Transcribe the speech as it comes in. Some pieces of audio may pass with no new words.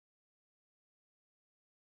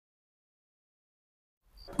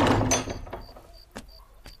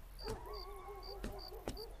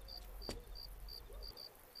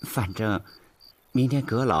反正明天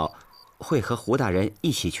阁老会和胡大人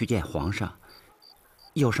一起去见皇上，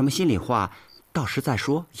有什么心里话，到时再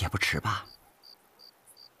说也不迟吧。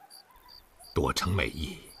多承美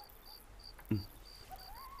意。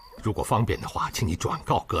如果方便的话，请你转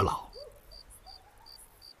告阁老。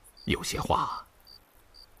有些话，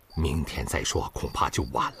明天再说，恐怕就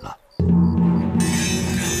晚了。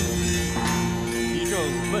其政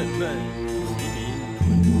问问其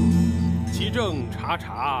民，其政察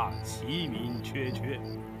察其民缺缺。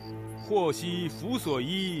祸兮福所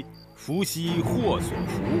依，福兮祸所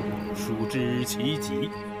伏，孰知其极？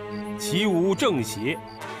其无正邪，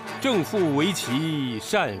正复为奇，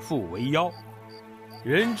善复为妖。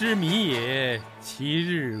人之迷也，其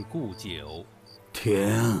日固久。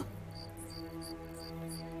停！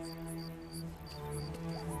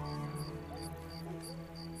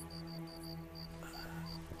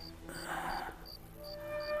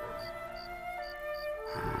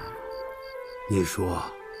你说，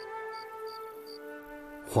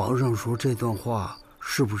皇上说这段话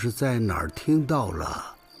是不是在哪儿听到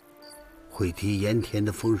了？会提盐田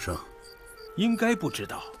的风声？应该不知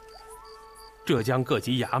道。浙江各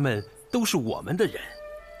级衙门都是我们的人，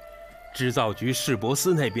织造局市舶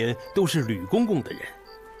司那边都是吕公公的人，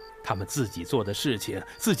他们自己做的事情，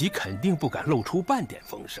自己肯定不敢露出半点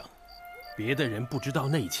风声。别的人不知道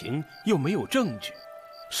内情，又没有证据，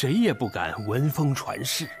谁也不敢闻风传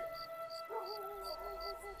事。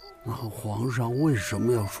那皇上为什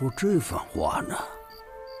么要说这番话呢？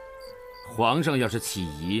皇上要是起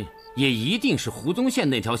疑，也一定是胡宗宪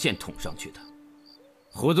那条线捅上去的。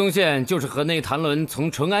胡宗宪就是和那谭纶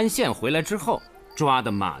从成安县回来之后抓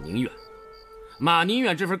的马宁远。马宁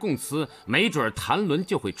远这份供词，没准谭纶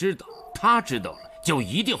就会知道，他知道了就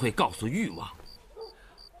一定会告诉誉王。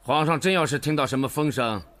皇上真要是听到什么风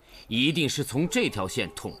声，一定是从这条线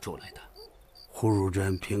捅出来的。胡如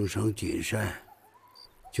真平生谨慎，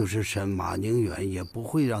就是审马宁远也不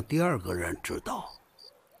会让第二个人知道，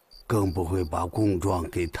更不会把供状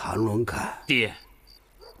给谭纶看。爹，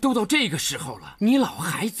都到这个时候了，你老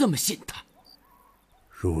还这么信他？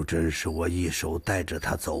如真是我一手带着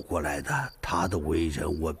他走过来的，他的为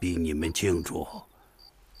人我比你们清楚。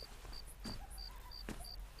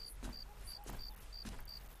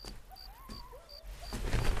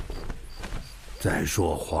再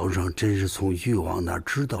说，皇上真是从誉王那儿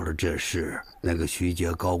知道了这事，那个徐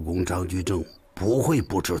阶高公张居正不会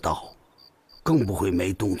不知道，更不会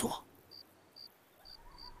没动作。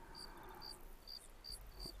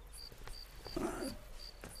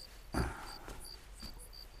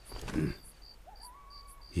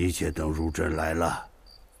一切等如真来了，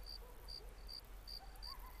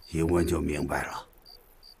一问就明白了。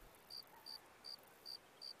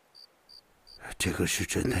这个时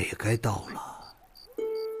辰他也该到了。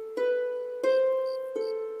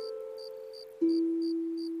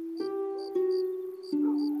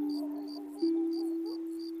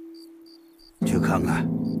去看看，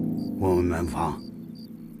问问门房，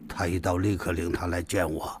他一到立刻领他来见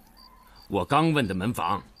我。我刚问的门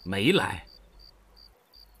房没来。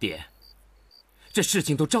爹，这事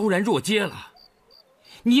情都昭然若揭了，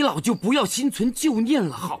你老就不要心存旧念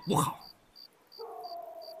了，好不好？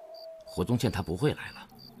胡宗宪他不会来了。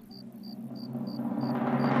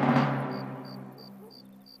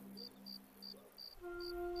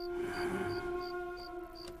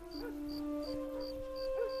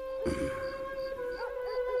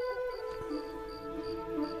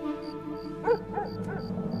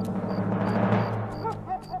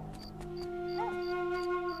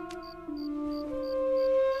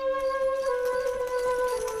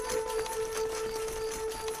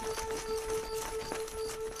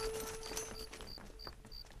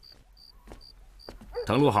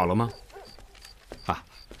誊录好了吗？啊，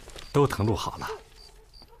都誊录好了。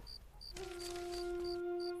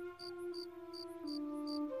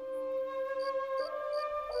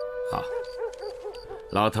好，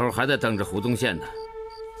老头还在等着胡宗宪呢，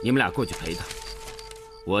你们俩过去陪他，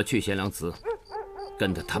我去贤良祠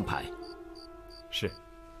跟他摊牌。是。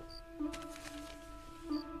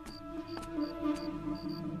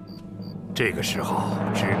这个时候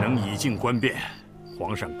只能以静观变。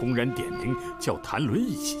皇上公然点名叫谭纶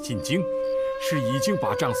一起进京，是已经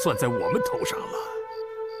把账算在我们头上了。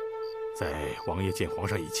在王爷见皇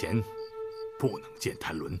上以前，不能见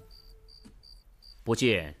谭纶。不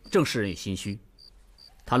见正是人也心虚。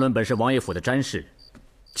谭纶本是王爷府的詹事，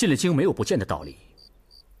进了京没有不见的道理。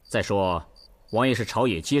再说，王爷是朝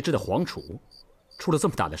野皆知的皇储，出了这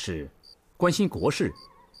么大的事，关心国事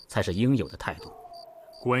才是应有的态度。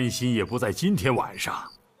关心也不在今天晚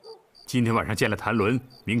上。今天晚上见了谭伦，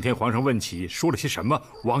明天皇上问起说了些什么，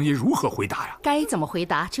王爷如何回答呀？该怎么回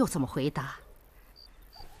答就怎么回答。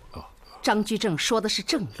张居正说的是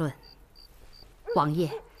政论。王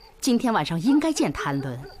爷，今天晚上应该见谭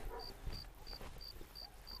伦，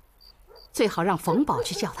最好让冯宝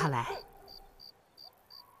去叫他来。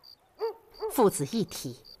父子一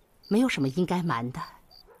体，没有什么应该瞒的。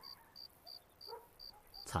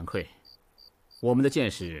惭愧，我们的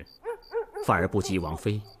见识反而不及王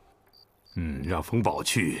妃。让冯宝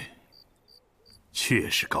去，确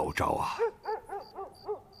是高招啊。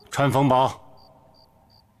传冯宝。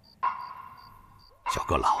小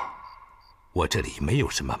阁老，我这里没有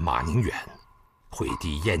什么马宁远、毁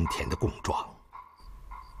堤淹田的供状。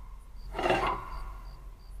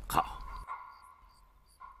好，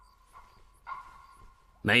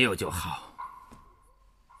没有就好。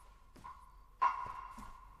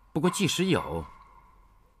不过即使有，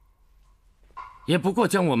也不过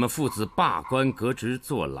将我们父子罢官革职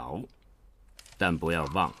坐牢。但不要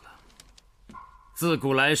忘了，自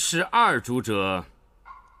古来是二主者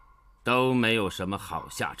都没有什么好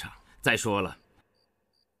下场。再说了，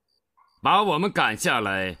把我们赶下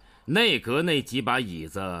来，内阁那几把椅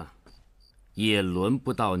子也轮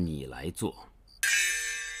不到你来坐。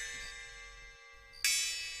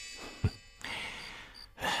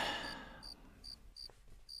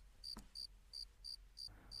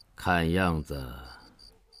看样子，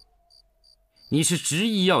你是执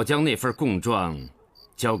意要将那份供状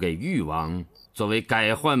交给誉王，作为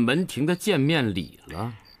改换门庭的见面礼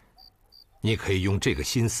了。你可以用这个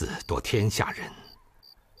心思夺天下人，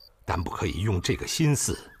但不可以用这个心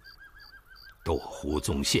思夺胡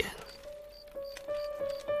宗宪。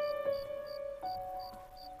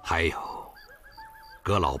还有，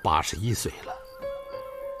阁老81岁了，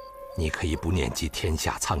你可以不念及天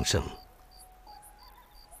下苍生，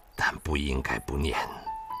但不应该不念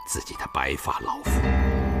自己的白发老父。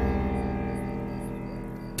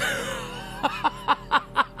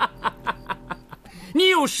你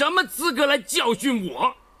有什么资格来教训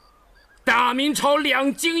我？大明朝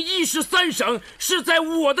2京13省是在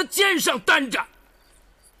我的肩上担着，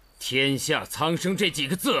天下苍生这几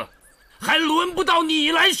个字，还轮不到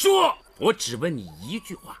你来说。我只问你一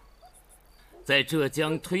句话：在浙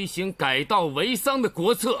江推行改道为桑的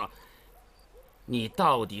国策，你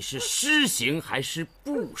到底是施行还是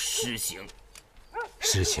不施行？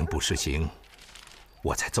施行不施行，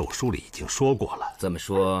我在奏书里已经说过了。这么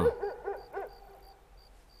说，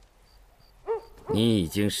你已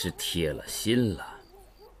经是铁了心了。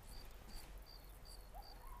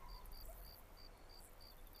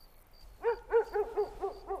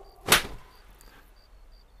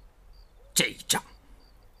这一仗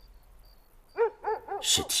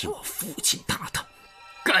是替我父亲打的，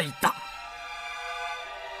该打。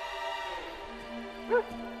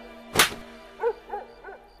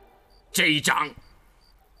这一仗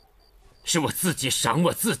是我自己赏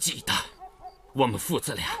我自己的。我们父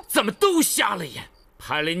子俩怎么都瞎了眼，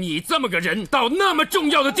派了你这么个人到那么重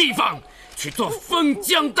要的地方去做封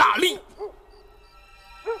疆大吏。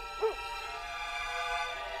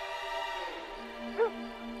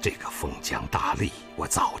这个封疆大吏，我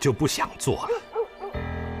早就不想做了。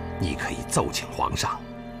你可以奏请皇上，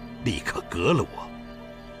立刻革了我。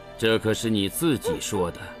这可是你自己说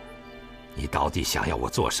的。你到底想要我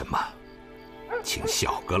做什么？请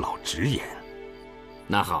小阁老直言。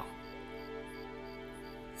那好，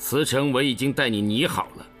辞呈我已经带你拟好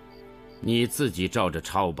了，你自己照着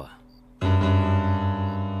抄吧。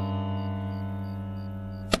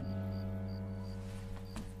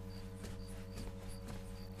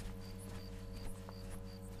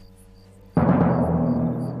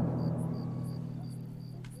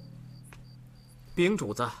禀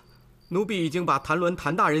主子，奴婢已经把谭伦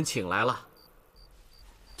谭大人请来了。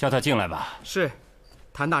叫他进来吧。是，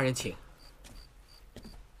谭大人请。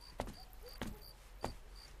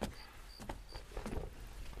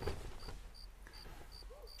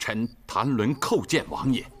臣谭伦叩见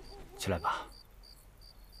王爷。起来吧。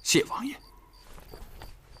谢王爷。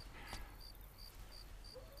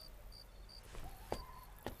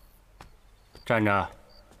站着。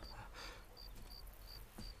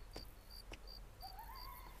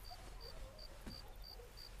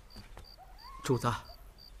主子，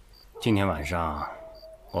今天晚上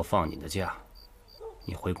我放你的假，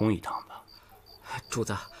你回宫一趟吧。主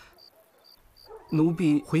子，奴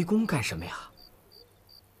婢回宫干什么呀？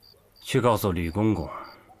去告诉吕公公，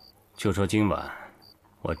就说今晚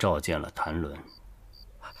我召见了谭伦。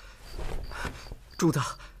主子，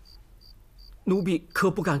奴婢可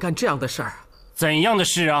不敢干这样的事儿。怎样的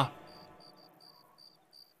事啊？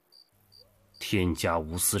天家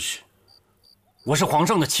无私事，我是皇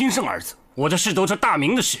上的亲生儿子，我的事都是大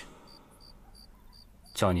明的事。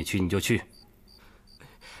叫你去你就去，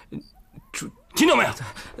听到没有？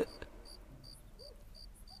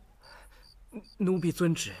奴婢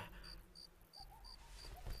遵旨。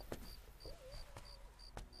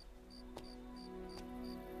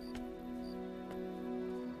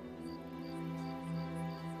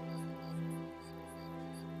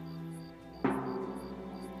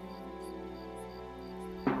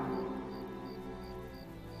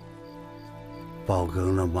报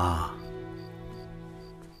更了吗？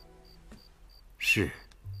是，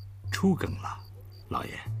初更了，老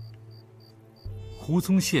爷。胡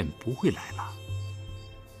宗宪不会来了。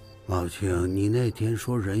老卿，你那天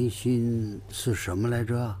说人心似什么来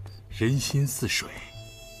着？人心似水。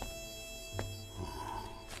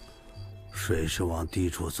水是往低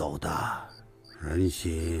处走的，人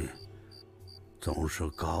心总是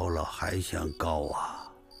高了还想高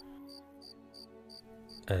啊。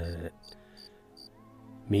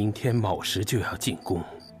明天卯时就要进宫，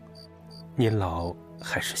您老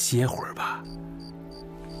还是歇会儿吧。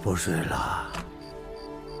不睡了，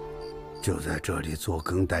就在这里做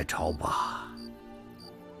更待朝吧。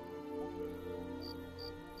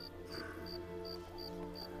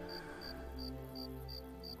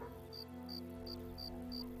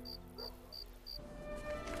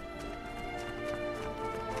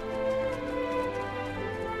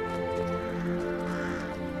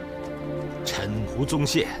臣胡宗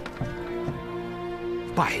宪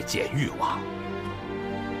拜见誉王。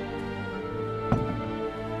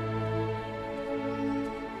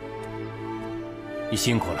你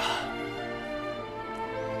辛苦了。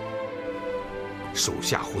属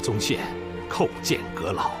下胡宗宪叩见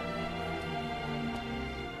阁老。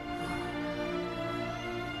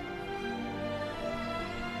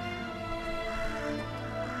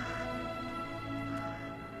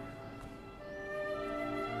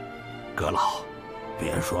阁老，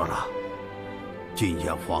别说了，觐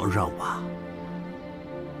见皇上吧。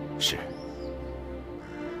是。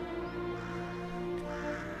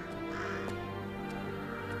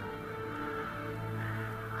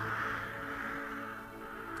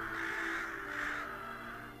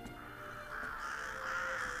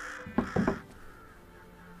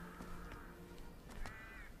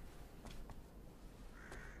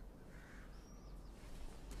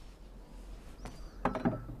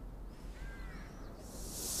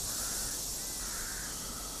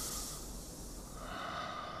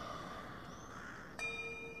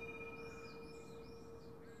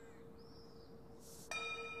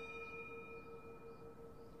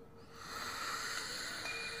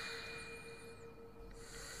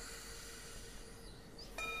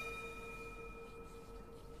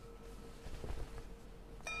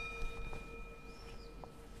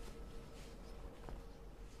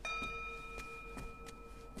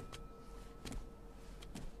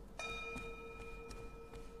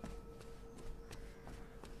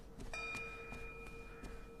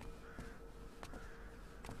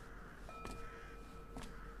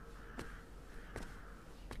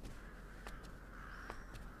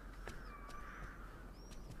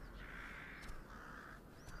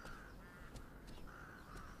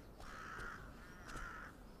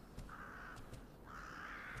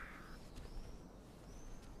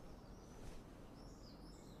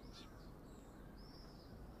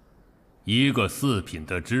一个四品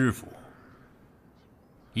的知府，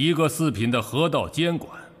一个四品的河道监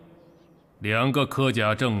管，2个科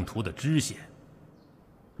甲正途的知县，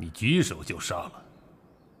你举手就杀了，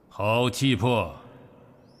好气魄！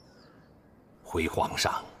回皇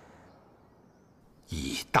上，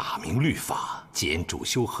以大明律法监主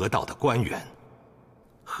修河道的官员，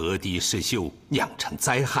河堤失修酿成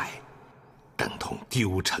灾害，等同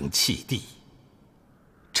丢城弃地。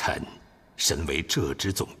臣身为浙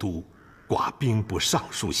直总督，挂兵部尚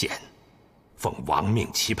书衔，奉王命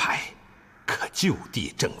齐牌，可就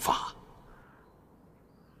地正法。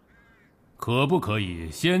可不可以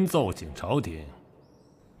先奏请朝廷，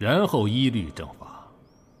然后依律正法？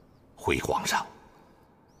回皇上，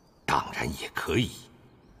当然也可以。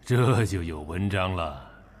这就有文章了。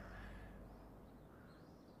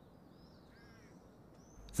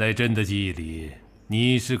在朕的记忆里，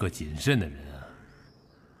你是个谨慎的人啊。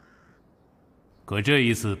可这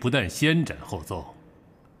一次不但先斩后奏，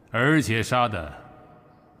而且杀的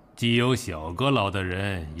既有小阁老的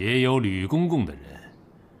人，也有吕公公的人。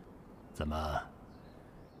怎么，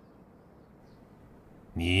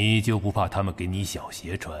你就不怕他们给你小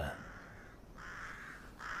鞋穿？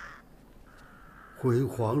回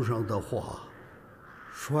皇上的话，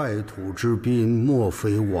率土之滨莫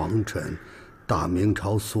非王臣，大明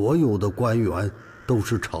朝所有的官员都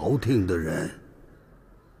是朝廷的人。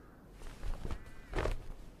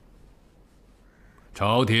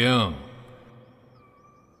朝廷，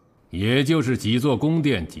也就是几座宫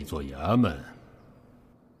殿、几座衙门，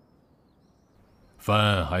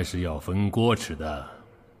饭还是要分锅吃的。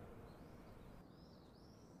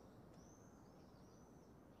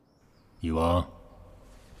翼王，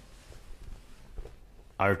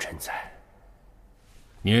儿臣在。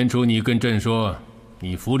年初你跟朕说，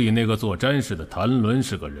你府里那个做詹事的谭伦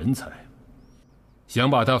是个人才，想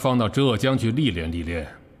把他放到浙江去历练历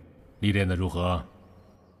练，历练的如何？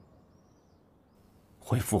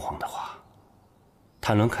回父皇的话，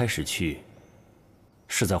谭伦开始去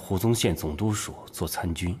是在胡宗宪总督署做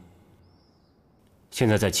参军，现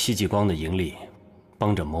在在戚继光的营里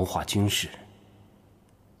帮着谋划军事，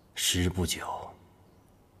时日不久，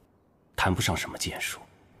谈不上什么建树。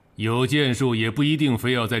有建树也不一定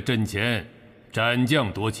非要在阵前斩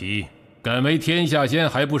将夺旗，敢为天下先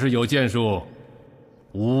还不是有建树？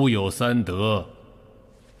吾有三德：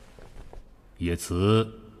也慈，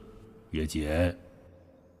也俭，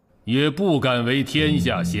也不敢为天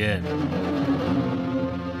下先。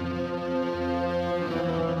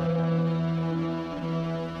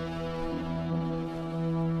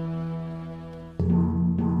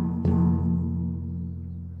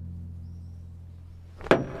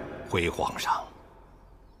回皇上，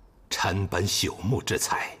臣本朽木之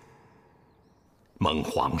才，蒙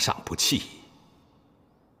皇上不弃，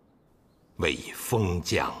委以封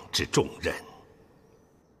将之重任。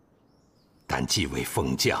但既为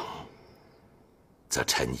封将，则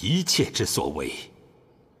臣一切之所为，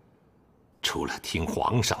除了听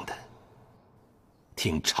皇上的、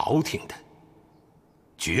听朝廷的，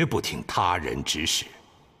绝不听他人指使，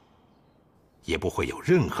也不会有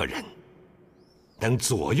任何人能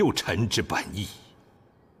左右臣之本意。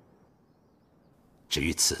至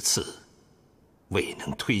于此次未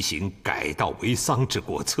能推行改道为桑之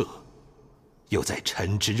国策，又在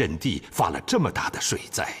臣之任地发了这么大的水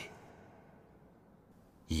灾，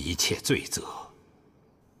一切罪责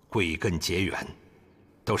归根结源，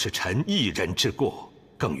都是臣一人之过，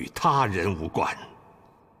更与他人无关。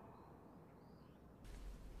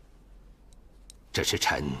这是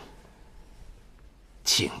臣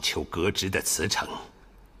请求革职的辞呈，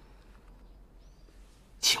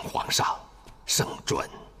请皇上圣准。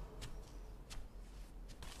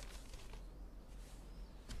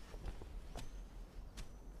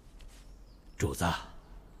主子，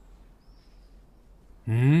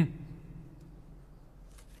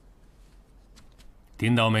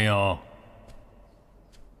听到没有？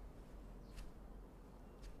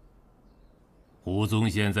胡宗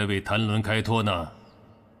宪在为谭伦开脱呢。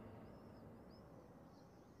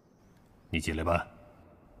你进来吧。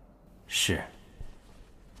是。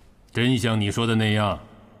真像你说的那样，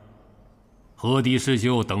何敌世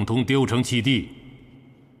修等同丢城弃地，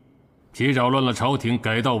且扰乱了朝廷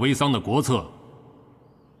改道为桑的国策。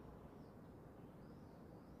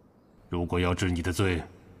如果要治你的罪，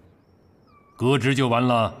革职就完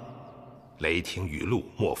了。雷霆雨露，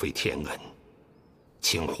莫非天恩，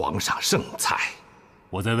请皇上圣裁。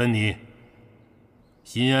我再问你，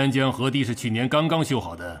新安江河堤是去年刚刚修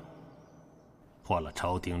好的，花了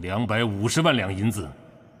朝廷250万两银子，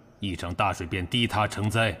一场大水便堤塌成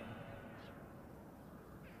灾。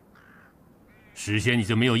事先你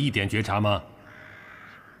就没有一点觉察吗？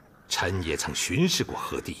臣也曾巡视过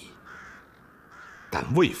河堤，但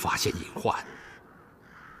未发现隐患，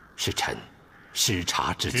是臣失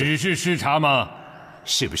察之罪。只是失察吗？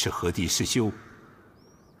是不是河堤失修？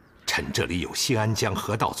臣这里有新安江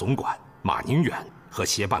河道总管马宁远和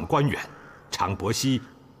协办官员常伯熙、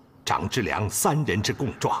张之良3人之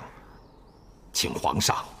供状，请皇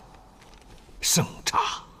上圣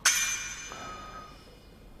察。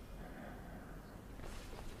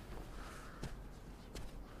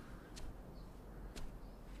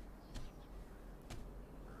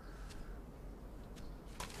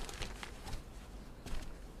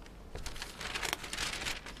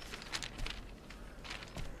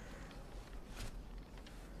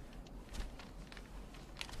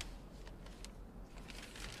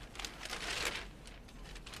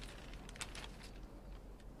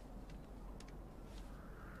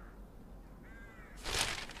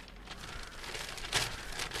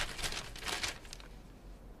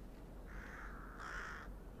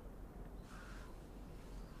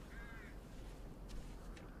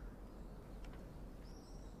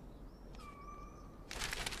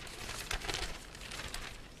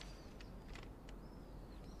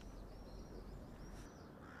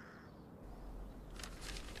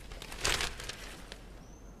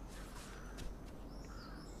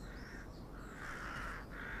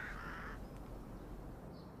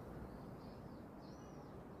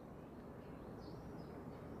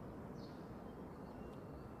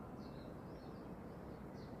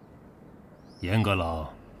严阁老，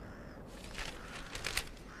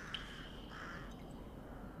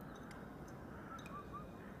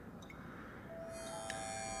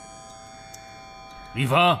李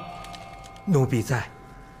发，奴婢在。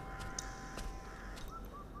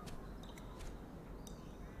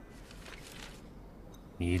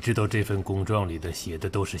你知道这份供状里的写的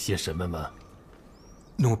都是些什么吗？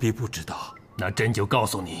奴婢不知道。那朕就告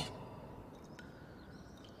诉你，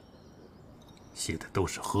写的都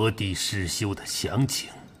是河堤失修的详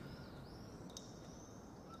情。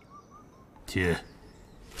去，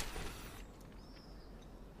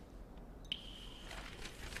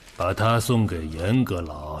把它送给严阁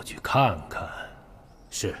老去看看。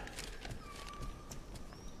是。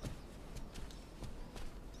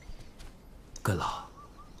阁老，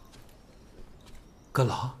阁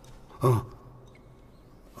老，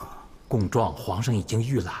供状皇上已经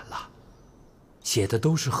预览了，写的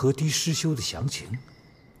都是河堤失修的详情，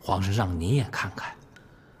皇上让你也看看。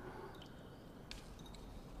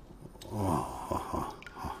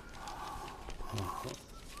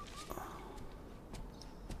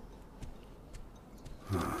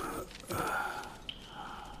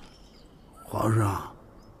皇上，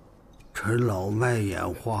臣老迈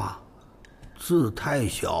眼花，字太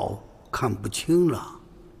小，看不清了。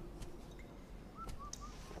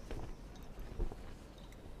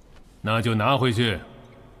那就拿回去，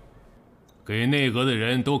给内阁的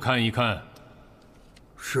人都看一看。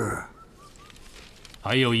是。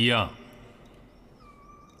还有一样，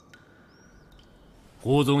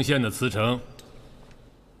胡宗宪的辞呈，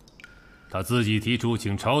他自己提出，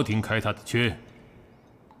请朝廷开他的缺。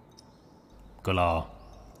阁老，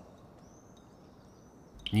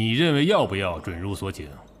你认为要不要准如所请？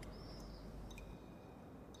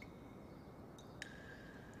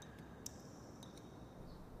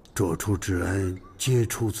做出之恩，皆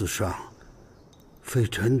出自上，非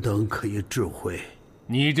臣等可以智慧。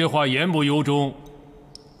你这话言不由衷。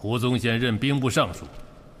胡宗宪任兵部尚书，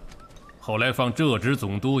后来放浙直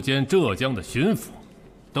总督兼浙江的巡抚，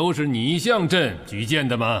都是你向朕举荐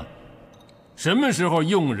的吗？什么时候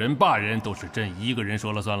用人罢人都是朕一个人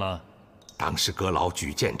说了算了？当时阁老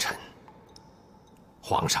举荐臣，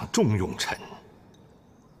皇上重用臣，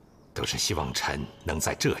都是希望臣能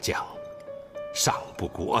在浙江上不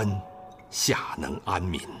孤恩，下能安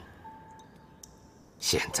民。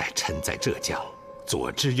现在臣在浙江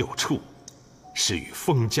左支右绌，是与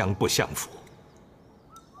封疆不相符，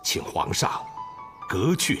请皇上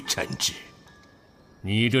革去臣职。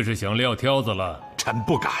你这是想撂挑子了？臣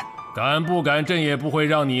不敢。敢不敢，朕也不会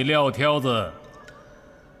让你撂挑子。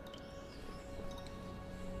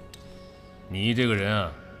你这个人啊，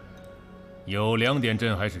有2点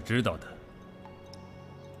朕还是知道的。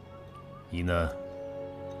一呢，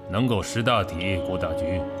能够识大体、顾大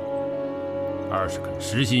局；二是肯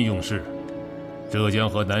实心用事。浙江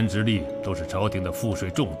和南直隶都是朝廷的赋税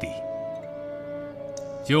重地，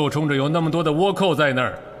就冲着有那么多的倭寇在那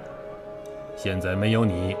儿，现在没有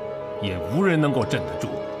你，也无人能够镇得住。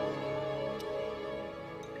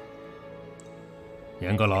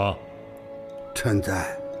严阁老，臣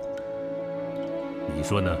在。你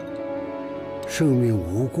说呢？圣命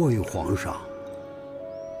无过于皇上。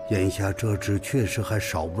眼下这职确实还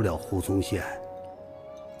少不了胡宗宪，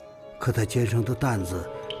可他肩上的担子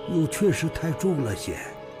又确实太重了些。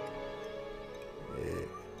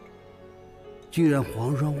既然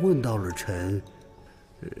皇上问到了臣，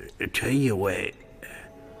臣以为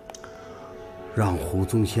让胡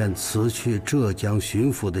宗宪辞去浙江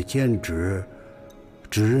巡抚的兼职，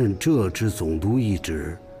只任浙直总督一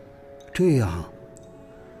职，这样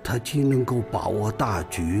他既能够把握大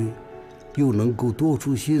局，又能够多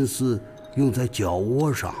出心思用在脚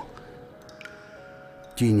窝上。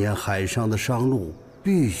今年海上的商路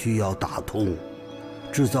必须要打通，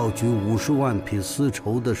制造局50万匹丝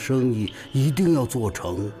绸的生意一定要做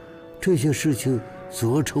成，这些事情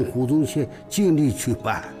责成胡宗宪尽力去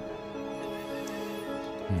办。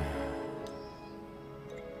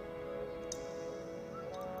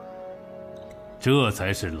这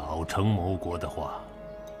才是老成谋国的话。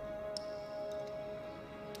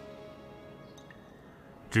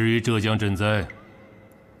至于浙江赈灾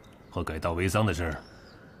和改道为桑的事儿，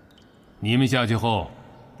你们下去后，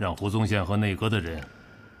让胡宗宪和内阁的人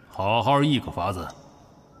好好议个法子。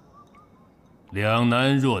两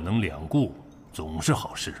难若能两顾，总是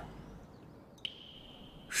好事。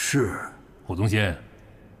是。胡宗宪，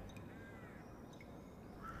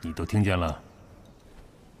你都听见了？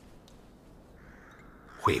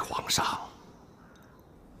回皇上，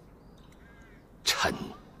臣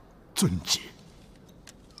遵旨。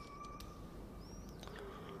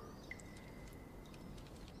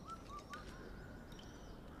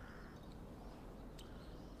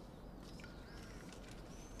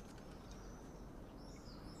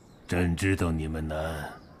朕知道你们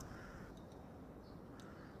难。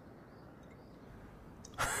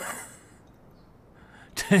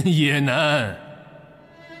朕也难。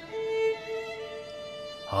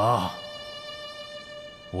好，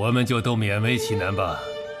我们就都勉为其难吧。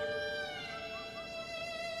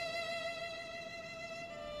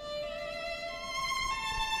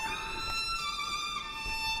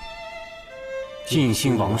尽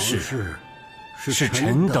兴王室是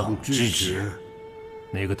臣等之职。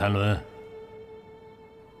那个谭伦，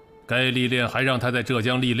该历练还让他在浙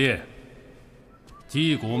江历练，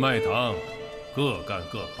击鼓卖糖，各干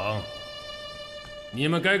各行。你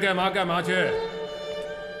们该干嘛干嘛去。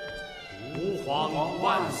吾皇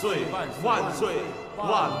万岁万岁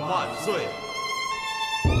万万岁！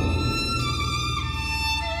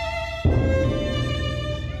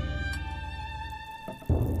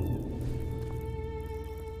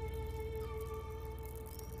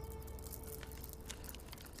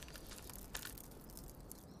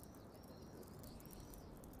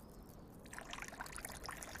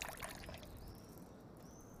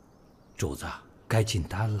主子，该进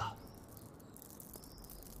丹了。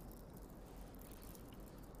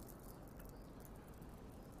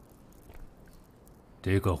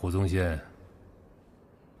这个胡宗宪，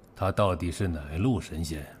他到底是哪路神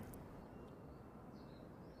仙？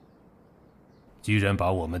居然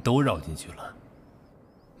把我们都绕进去了。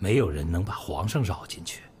没有人能把皇上绕进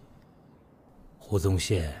去。胡宗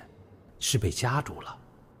宪是被夹住了，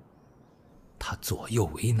他左右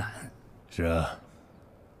为难。是啊。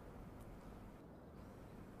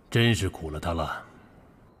真是苦了他了。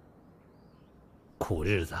苦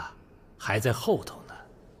日子还在后头呢。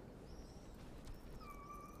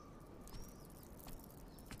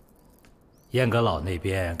燕阁老那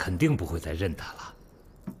边肯定不会再认他了。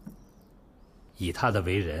以他的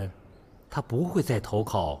为人，他不会再投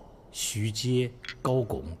靠徐阶、高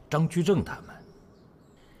拱、张居正他们。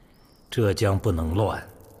浙江不能乱，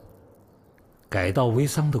改道为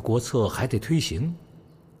桑的国策还得推行。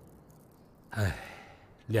唉。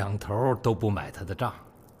两头都不买他的账，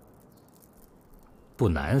不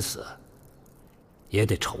难死，也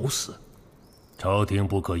得愁死。朝廷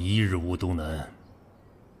不可一日无东南，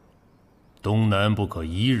东南不可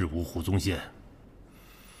一日无胡宗宪。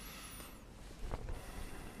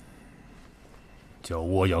叫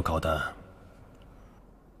倭要靠他，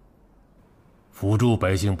辅助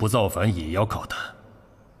百姓不造反也要靠他，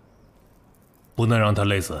不能让他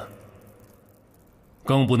累死，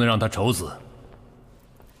更不能让他愁死。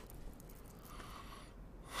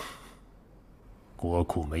国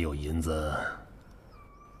库没有银子，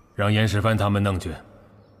让严世蕃他们弄去。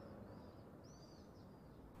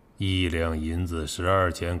1两银子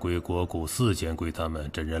12钱归国库，4钱归他们，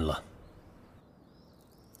朕认了。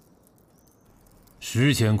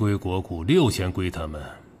10钱归国库，6钱归他们，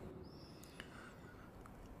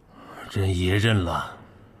朕也认了。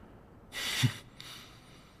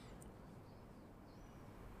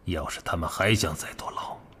要是他们还想再坐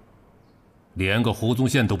牢，连个胡宗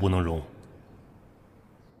宪都不能容。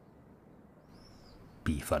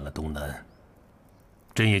逼犯了东南，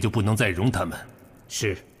朕也就不能再容他们。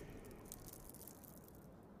是。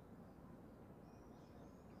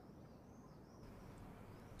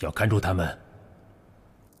要看住他们，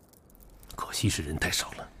可惜是人太少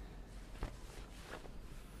了。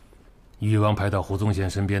誉王派到胡宗宪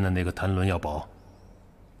身边的那个谭伦要保，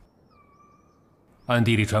暗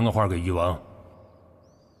地里传个话给誉王：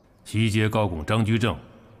徐阶、高拱、张居正，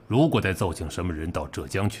如果再奏请什么人到浙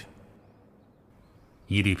江去，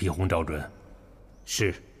一律批红照准。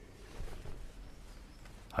是。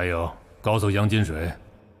还有高奏杨金水，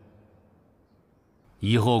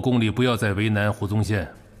以后宫里不要再为难胡宗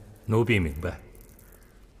宪。奴婢明白。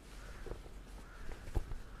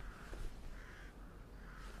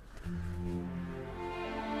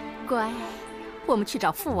乖，我们去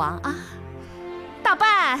找父王啊！大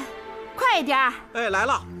半，快点儿！哎，来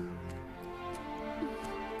了。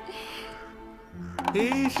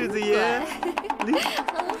哎，世子爷，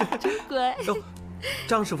真乖。哦，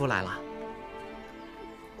张师傅来了。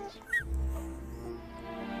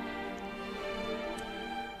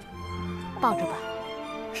抱着吧。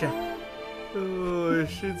是。哦，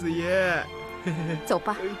世子爷。走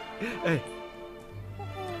吧。哎，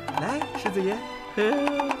来，世子爷。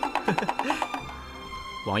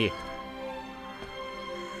王爷，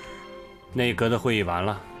内阁的会议完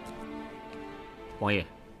了。王爷，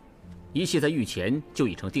一切在御前就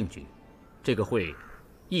已成定局，这个会，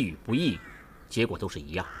议与不议，结果都是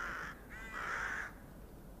一样。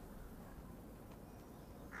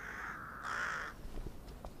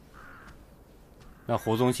那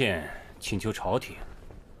胡宗宪请求朝廷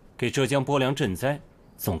给浙江拨粮赈灾，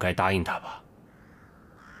总该答应他吧？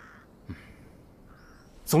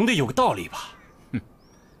总得有个道理吧？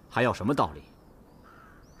还要什么道理？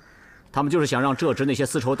他们就是想让浙直那些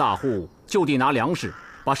丝绸大户就地拿粮食，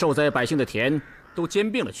把受灾百姓的田都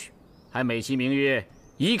兼并了去，还美其名曰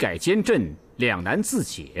以改兼镇，两难自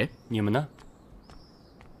解。你们呢？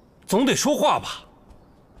总得说话吧？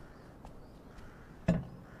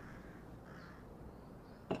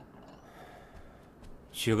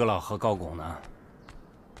徐阁老和高拱呢？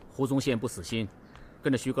胡宗宪不死心，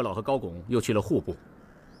跟着徐阁老和高拱又去了户部。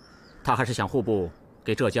他还是想户部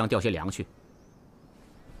给浙江调些粮去。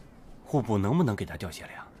户部能不能给他调些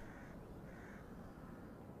粮？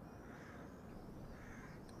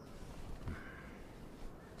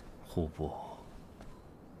户部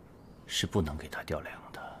是不能给他调粮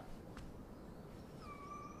的。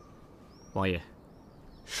王爷，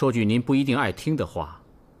说句您不一定爱听的话，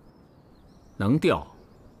能调，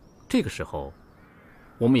这个时候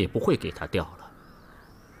我们也不会给他调了。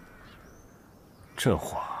这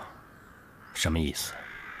话什么意思？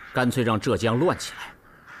干脆让浙江乱起来。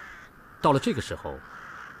到了这个时候，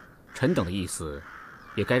臣等的意思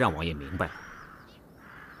也该让王爷明白了。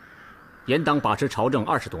严党把持朝政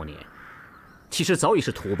20多年，其实早已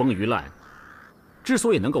是土崩鱼烂，之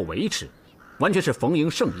所以能够维持，完全是逢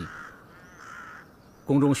迎盛意。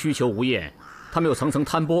宫中需求无厌，他们又层层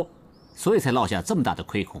摊拨，所以才落下这么大的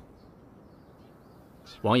亏空。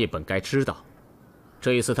王爷本该知道，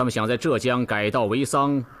这一次他们想在浙江改稻为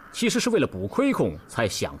桑，其实是为了补亏空才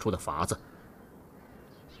想出的法子。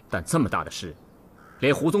但这么大的事，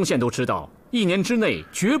连胡宗宪都知道，1年之内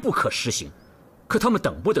绝不可实行。可他们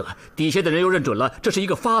等不得，底下的人又认准了这是一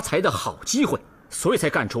个发财的好机会，所以才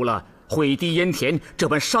干出了毁堤淹田这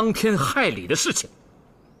般伤天害理的事情。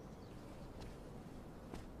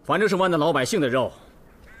反正是剜的老百姓的肉，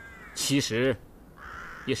其实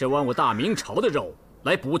也是剜我大明朝的肉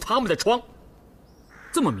来补他们的疮。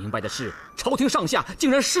这么明白的事，朝廷上下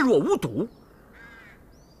竟然视若无睹。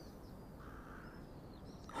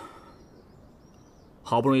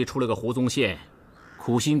好不容易出了个胡宗宪，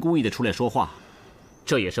苦心孤诣的出来说话，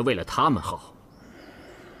这也是为了他们好。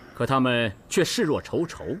可他们却视若仇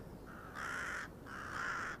仇，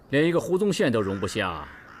连一个胡宗宪都容不下，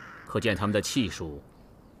可见他们的气数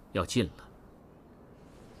要尽了。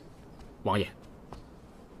王爷，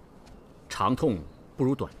长痛不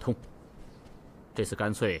如短痛，这次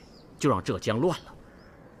干脆就让浙江乱了，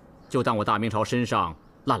就当我大明朝身上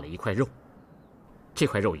烂了一块肉。这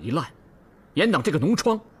块肉一烂，严党这个脓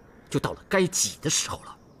疮就到了该挤的时候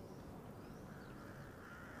了。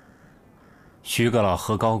徐阁老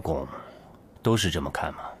和高拱都是这么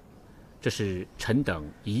看吗？这是臣等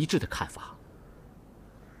一致的看法。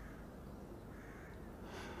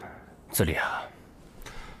子立啊，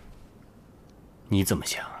你怎么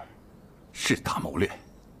想？是大谋略，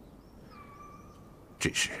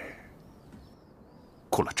只是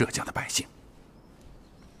苦了浙江的百姓。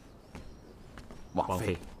王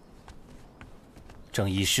妃，郑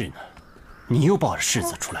义士呢？你又抱着世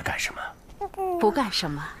子出来干什么？不干什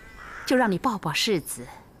么，就让你抱抱世子。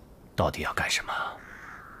到底要干什么？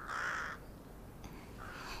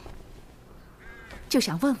就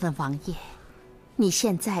想问问王爷，你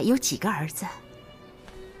现在有几个儿子？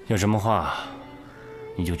有什么话，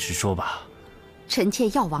你就直说吧。臣妾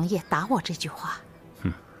要王爷答我这句话。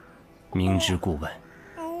哼，明知故问。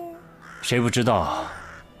谁不知道，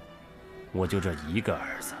我就这一个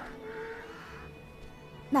儿子。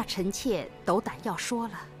那臣妾斗胆要说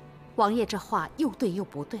了，王爷这话又对又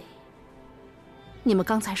不对。你们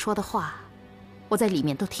刚才说的话，我在里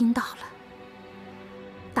面都听到了。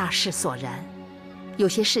大势所然，有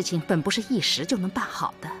些事情本不是一时就能办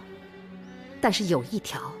好的，但是有一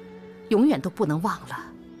条，永远都不能忘了。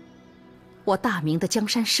我大明的江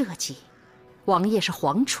山社稷，王爷是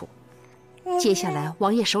皇储，接下来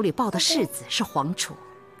王爷手里抱的世子是皇储。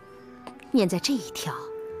念在这一条，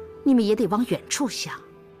你们也得往远处想，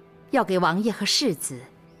要给王爷和世子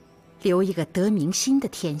留一个得民心的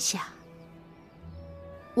天下。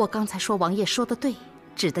我刚才说王爷说的对，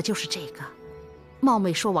指的就是这个；冒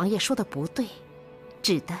昧说王爷说的不对，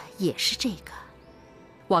指的也是这个。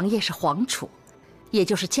王爷是皇储，也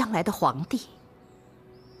就是将来的皇帝。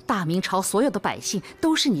大明朝所有的百姓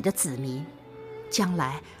都是你的子民，将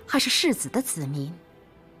来还是世子的子民。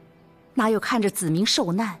哪有看着子民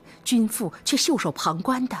受难，君父却袖手旁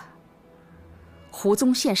观的？胡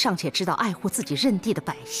宗宪尚且知道爱护自己认地的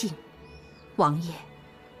百姓，王爷，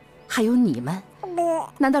还有你们，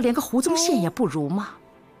难道连个胡宗宪也不如吗？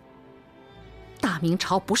大明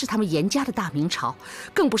朝不是他们严家的大明朝，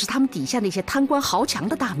更不是他们底下那些贪官豪强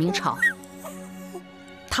的大明朝。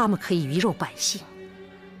他们可以鱼肉百姓，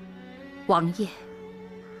王爷，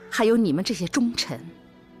还有你们这些忠臣，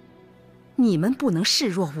你们不能视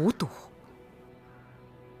若无睹。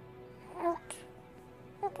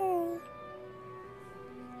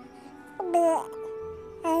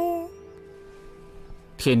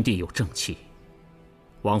天地有正气，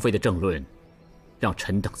王妃的政论让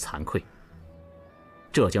臣等惭愧。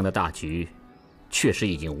浙江的大局确实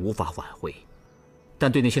已经无法挽回，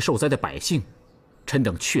但对那些受灾的百姓，臣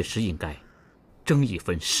等确实应该争一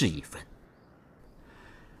分是一分。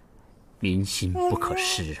民心不可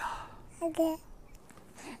失啊！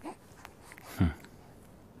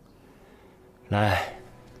来，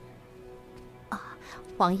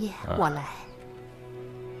王爷，我来。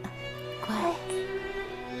乖。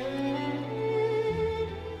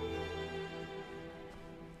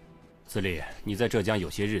自立，你在浙江有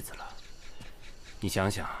些日子了，你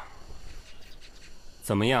想想，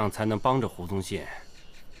怎么样才能帮着胡宗宪，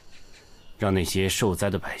让那些受灾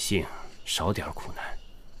的百姓少点苦难？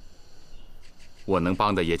我能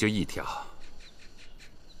帮的也就一条，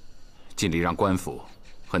尽力让官府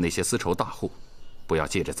和那些丝绸大户不要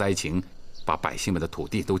借着灾情把百姓们的土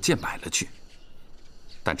地都贱买了去。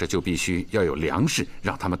但这就必须要有粮食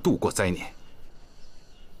让他们度过灾年。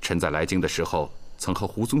臣在来京的时候曾和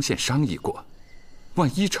胡宗宪商议过，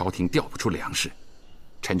万一朝廷调不出粮食，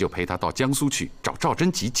臣就陪他到江苏去找赵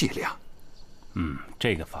贞吉借粮。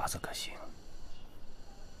这个法子可行。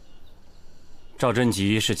赵贞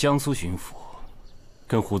吉是江苏巡抚，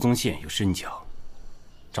跟胡宗宪有深交，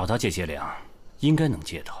找他借些粮，应该能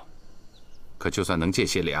借到。可就算能借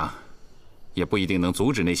些粮，也不一定能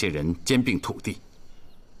阻止那些人兼并土地。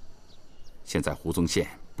现在胡宗宪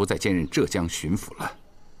不再兼任浙江巡抚了，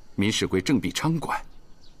民事归郑必昌管。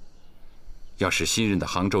要是新任的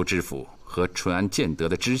杭州知府和淳安建德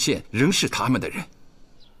的知县仍是他们的人，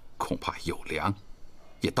恐怕有粮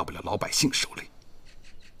也到不了老百姓手里。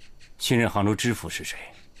新任杭州知府是谁？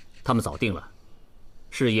他们早定了，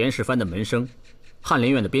是严世蕃的门生，翰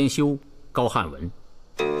林院的编修高翰文。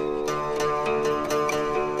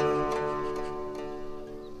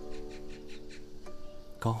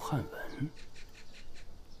高翰文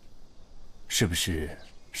是不是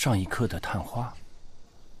上一科的探花？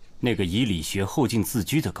那个以理学后进自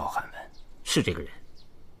居的高翰文？是这个人。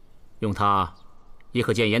用他，也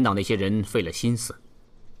可见严党那些人费了心思。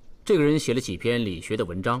这个人写了几篇理学的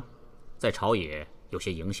文章，在朝野有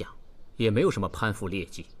些影响，也没有什么攀附劣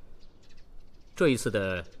迹。这一次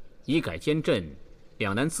的“以改兼朕，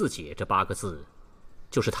两难自解”这8个字，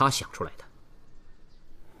就是他想出来的。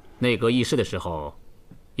内阁议事的时候，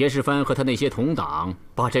严世蕃和他那些同党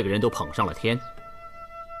把这个人都捧上了天。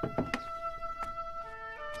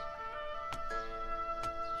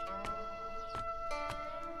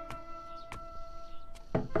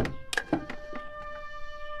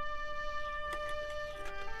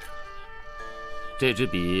这支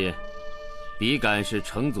笔杆是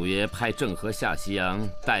程祖爷派郑和下西洋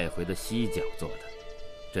带回的犀角做的，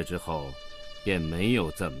这之后便没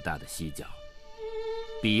有这么大的犀角。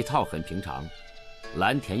笔套很平常，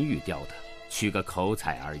蓝田玉雕的，取个口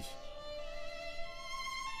彩而已。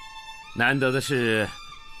难得的是，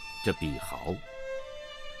这笔毫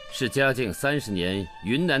是嘉靖30年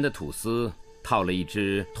云南的土司套了一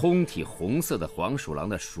只通体红色的黄鼠狼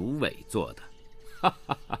的鼠尾做的，哈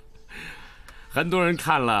哈哈！很多人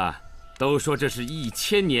看了都说这是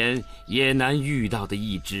1000年也难遇到的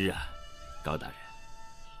一只啊。高大人，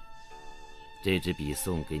这支笔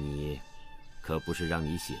送给你，可不是让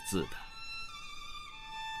你写字的。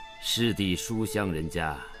师弟书香人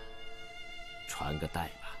家，传个代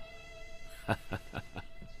吧。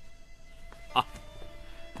啊，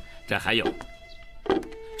这还有，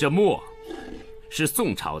这墨是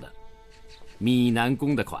宋朝的，米南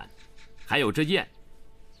宫的款，还有这砚，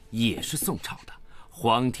也是宋朝的，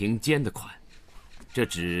黄庭坚的款。这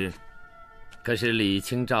纸可是李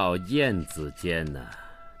清照燕子笺呢。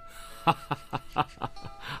哈哈哈哈哈！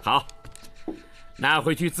好，拿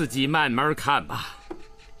回去自己慢慢看吧。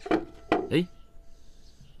哎，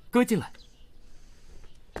搁进来。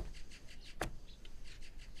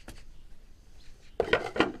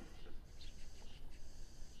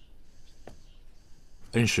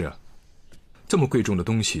恩师，这么贵重的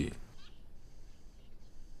东西，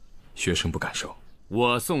学生不敢收。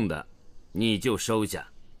我送的，你就收下。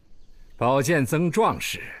宝剑曾壮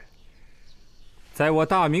士，在我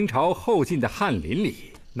大明朝后晋的翰林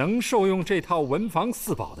里，能受用这套文房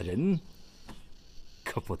四宝的人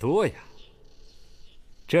可不多呀。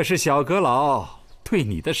这是小阁老对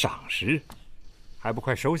你的赏识，还不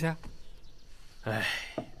快收下？哎，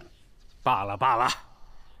罢了罢了，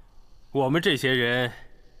我们这些人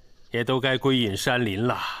也都该归隐山林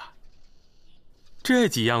了。这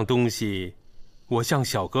几样东西，我向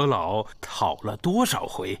小阁老讨了多少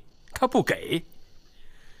回，他不给。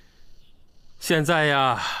现在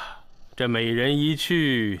呀，这美人一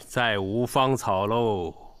去，再无芳草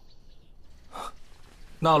喽。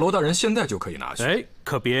那罗大人现在就可以拿去。哎，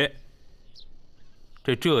可别！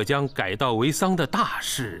这浙江改道为桑的大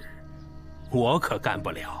事，我可干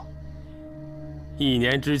不了。1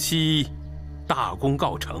年之期，大功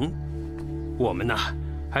告成，我们呢，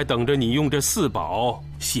还等着你用这4宝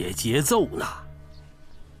写节奏呢。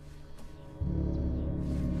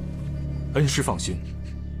恩师放心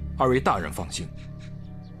，2位大人放心。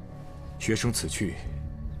学生此去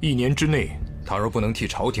，1年之内，倘若不能替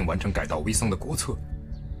朝廷完成改道为桑的国策，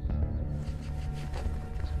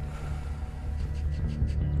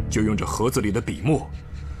就用这盒子里的笔墨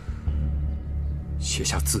写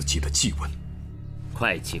下自己的祭文。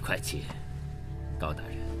快起，快起，高大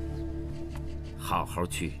人，好好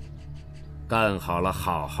去，干好了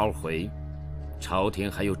好好回，朝廷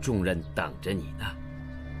还有重任等着你呢。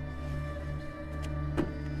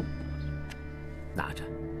拿着。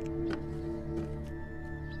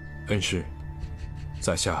恩师，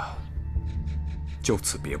在下就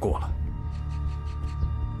此别过了。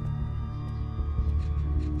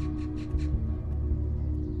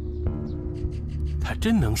他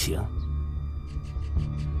真能行？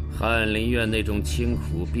翰林院那种清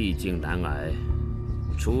苦毕竟难挨，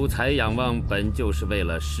储才养望本就是为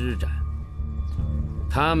了施展。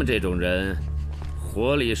他们这种人，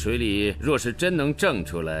火里水里，若是真能挣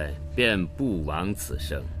出来，便不枉此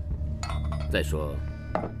生。再说，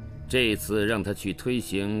这次让他去推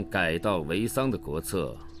行改道为桑的国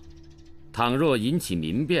策，倘若引起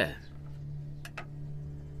民变，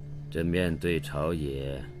这面对朝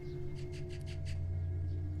野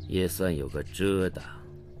也算有个遮挡。